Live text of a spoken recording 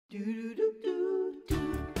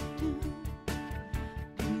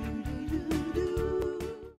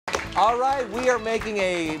All right, we are making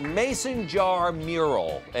a mason jar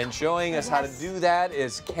mural, and showing us how to do that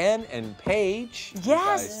is Ken and Paige.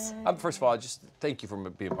 Yes. First of all, just thank you for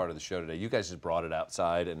being part of the show today. You guys just brought it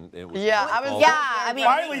outside, and it was I mean,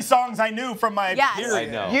 finally songs I knew from my period.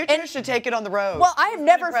 I know. You two should take it on the road. well, I have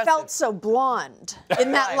never felt so blonde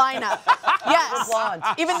in that lineup. Yes. Blonde.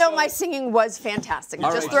 Even though my singing was fantastic.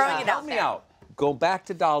 All Just right, throwing it help out me there. out. Go back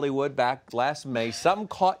to Dollywood, back last May. Something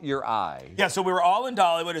caught your eye. Yeah, so we were all in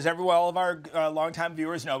Dollywood, as all of our longtime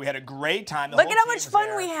viewers know. We had a great time. Look at how much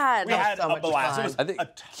fun we had. We had so a much blast. fun. It was I think,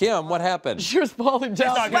 Kim, what happened? She was falling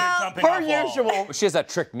down. not good at jumping off walls. usual. Well, she has that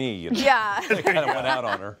trick knee. You know? Yeah. It kind of went out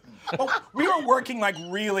on her. Well, we were working like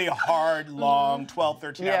really hard, long, 12,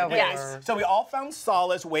 13 hour we days. were. So we all found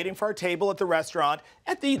solace waiting for our table at the restaurant,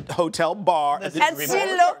 at the hotel bar. At the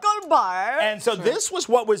local bar. And so this was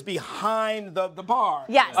what was behind the bar.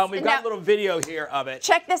 Yes. We've got a little video here of it.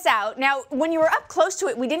 Check this out. Now, when you were up close to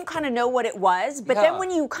it, we didn't kind of know what it was, but then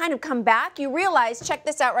when you kind of come back, you realize, check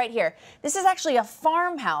this out right here. This is actually a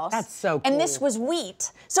farmhouse. That's so cool. And this was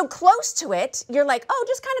wheat. So close to it, you're like, oh,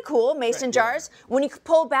 just kind of cool, mason jars. When you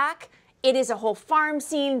pull back, it is a whole farm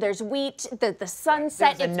scene. There's wheat, the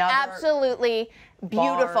sunset. There's it's another absolutely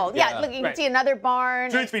beautiful. barn. Yeah, look, you can see another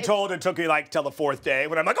barn. Truth be told, it took me like till the 4th day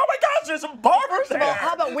when I'm like, oh my gosh, there's a bar First of all,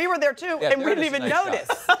 how about we were there too, Yeah, and we there didn't is a even nice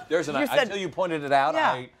notice. shot. There's a nice, You said- until you pointed it out,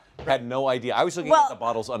 Yeah. I had no idea. I was looking at the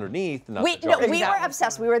bottles underneath, not the No, jars. we were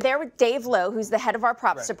obsessed. We were there with Dave Lowe, who's the head of our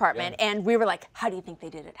props department, and we were like, how do you think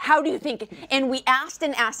they did it? How do you think? And we asked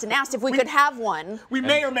and asked and asked if we could have one. We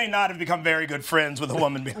may or may not have become very good friends with the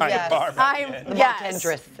woman behind Yes. the bar. The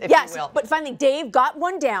bartendress, if yes, you will. but finally Dave got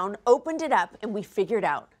one down, opened it up, and we figured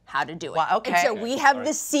out how to do it. Wow, okay. And so we have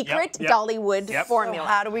the secret Yep. Dollywood Yep. formula.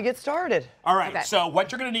 How do we get started? All right, Okay. so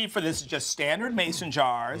what you're gonna need for this is just standard mason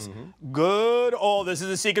jars, good old, this is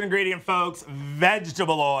the secret ingredient, folks,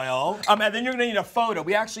 vegetable oil, and then you're gonna need a photo.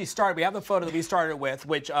 We have the photo that we started with,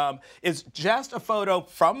 which is just a photo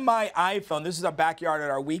from my iPhone. This is our backyard at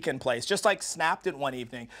our weekend place, just like snapped it one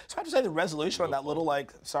evening. So I have to say the resolution on that little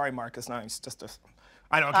sorry Marcus, no, it's just a,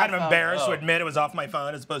 I know, I'm kind of embarrassed to admit it was off my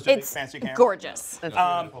phone as opposed to a big It's fancy camera. gorgeous.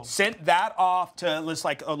 Sent that off to just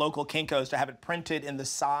like a local Kinko's to have it printed in the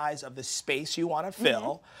size of the space you want to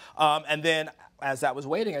fill. And then as that was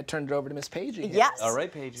waiting, I turned it over to Miss Paige again. Yes. All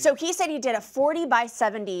right, Paige. So he said he did a 40 by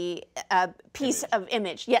 70 piece of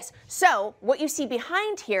image. Yes. So what you see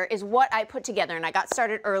behind here is what I put together, and I got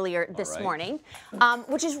started earlier this morning,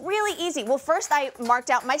 which is really easy. Well, first I marked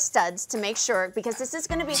out my studs to make sure, because this is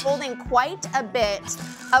going to be holding quite a bit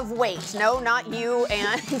of weight. No, not you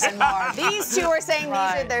and Mark. These two are saying these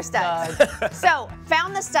are their studs. So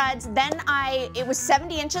found the studs. Then it was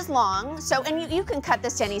 70 inches long. So, and you can cut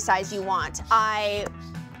this to any size you want. I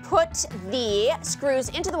put the screws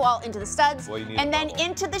into the wall, into the studs, and then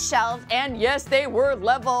into the shelves, and yes, they were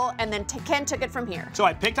level, and then Ken took it from here. So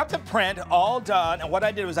I picked up the print, all done, and what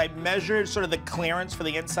I did was I measured sort of the clearance for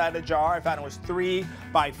the inside of the jar. I found it was 3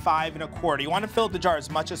 by 5 1/4. You want to fill the jar as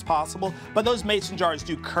much as possible, but those mason jars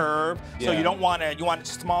do curve, so you don't want to, you want it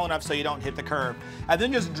small enough so you don't hit the curve. And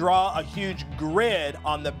then just draw a huge grid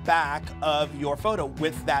on the back of your photo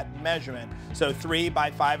with that measurement. So 3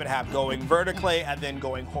 by 5 1/2 going vertically and then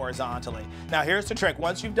going horizontally. Now here's the trick.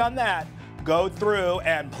 Once you've done that, go through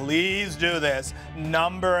and please do this,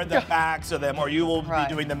 number the backs of them, or you will be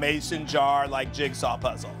doing the mason jar like jigsaw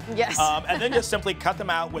puzzle. Yes. And then just simply cut them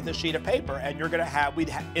out with a sheet of paper, and you're gonna have,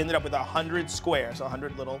 ended up with 100 squares, so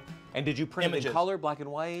 100 little And did you print it in color, black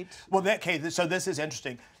and white? Well, so this is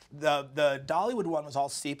interesting. The Dollywood one was all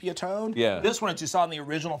sepia toned. Yeah. This one, as you saw in the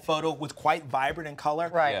original photo, was quite vibrant in color.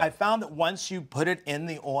 Right. I found that once you put it in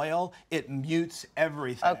the oil, it mutes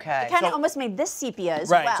everything. Okay. It kind of almost made this sepia as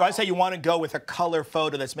Right. well. So I say you want to go with a color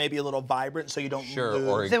photo that's maybe a little vibrant, so you don't lose.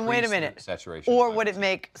 Or Then wait a increase minute. the saturation. Or would it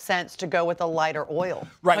make sense to go with a lighter oil?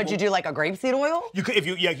 Right, Would you do like a grapeseed oil? You could,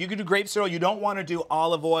 you could do grapeseed oil. You don't want to do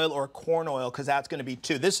olive oil or corn oil because that's going to be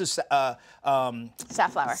too. This is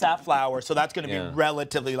safflower. safflower, so that's going to be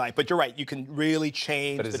relatively light. But you're right. You can really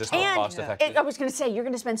change But is the this tone. more cost effective? I was going to say, you're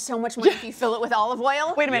going to spend so much money if you fill it with olive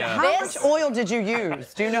oil. Wait a minute, how much oil did you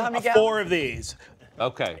use? Do you know how many gallons? 4 of these.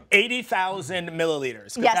 Okay. 80,000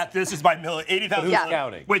 milliliters. Yes. This is by 80,000. Who's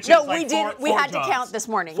counting? Which No, is like we did. We four had to jugs. count this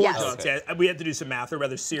morning. 4 Yes. jugs, yeah. We had to do some math, or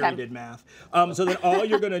rather Siri did math. So then all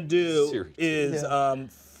you're going to do is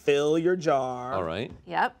fill your jar. All right.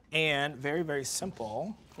 Yep. And very, very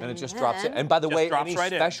simple. And it just drops in. And by the way, any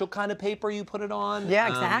right special kind of paper you put it on? Yeah,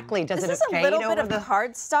 exactly. Does This it is a fade little bit over of the...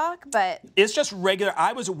 cardstock, but It's just regular.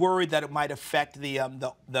 I was worried that it might affect the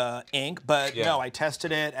ink, but no, I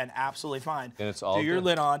tested it and absolutely fine. And it's all Do your good.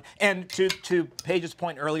 lid on. And to Paige's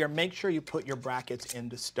point earlier, make sure you put your brackets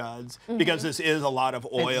into studs because this is a lot of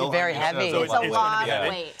oil. It's very heavy. So It's a gonna lot be of heavy.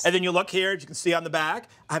 weight. And then you look here, as you can see on the back,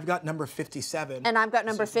 I've got number 57. And I've got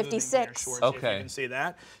number This is moving 56. there, Short, if Okay. you can see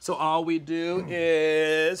that. So all we do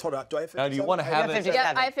is, hold on, do I have 57? Now, do you want to have it? 57.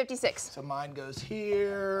 yeah, I have 56. So mine goes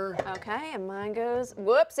here. Okay, and mine goes,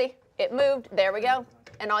 whoopsie, it moved. There we go.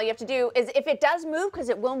 And all you have to do is, if it does move, because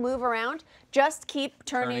it will move around, just keep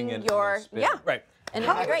turning it your, and spin. yeah. Right. And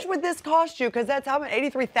How it'll be much great. would this cost you? Because that's how much,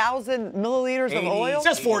 83,000 milliliters of 80. oil? It's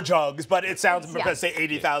just 4 jugs, but it sounds Yeah. because say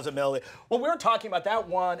 80,000 milliliters. Well, we were talking about that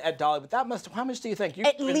one at Dolly, but that must. How much do you think? You've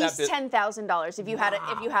At been that least bit- $10,000 if you had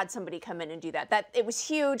if you had somebody come in and do that. That it was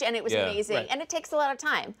huge and it was Yeah. amazing, Right. and it takes a lot of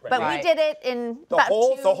time. But Right. we did it in The about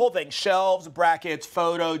whole thing: shelves, brackets,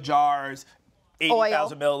 photo jars,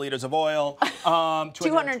 80,000 milliliters of oil,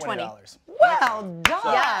 $220. Well done.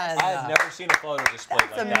 Yes. I've never seen a photo display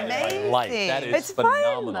like that in my life. amazing. That is It's fun.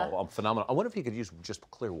 phenomenal. Phenomenal. I wonder if you could use just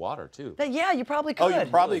clear water too. Yeah, you probably Oh, could.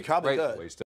 you probably Great could. ways to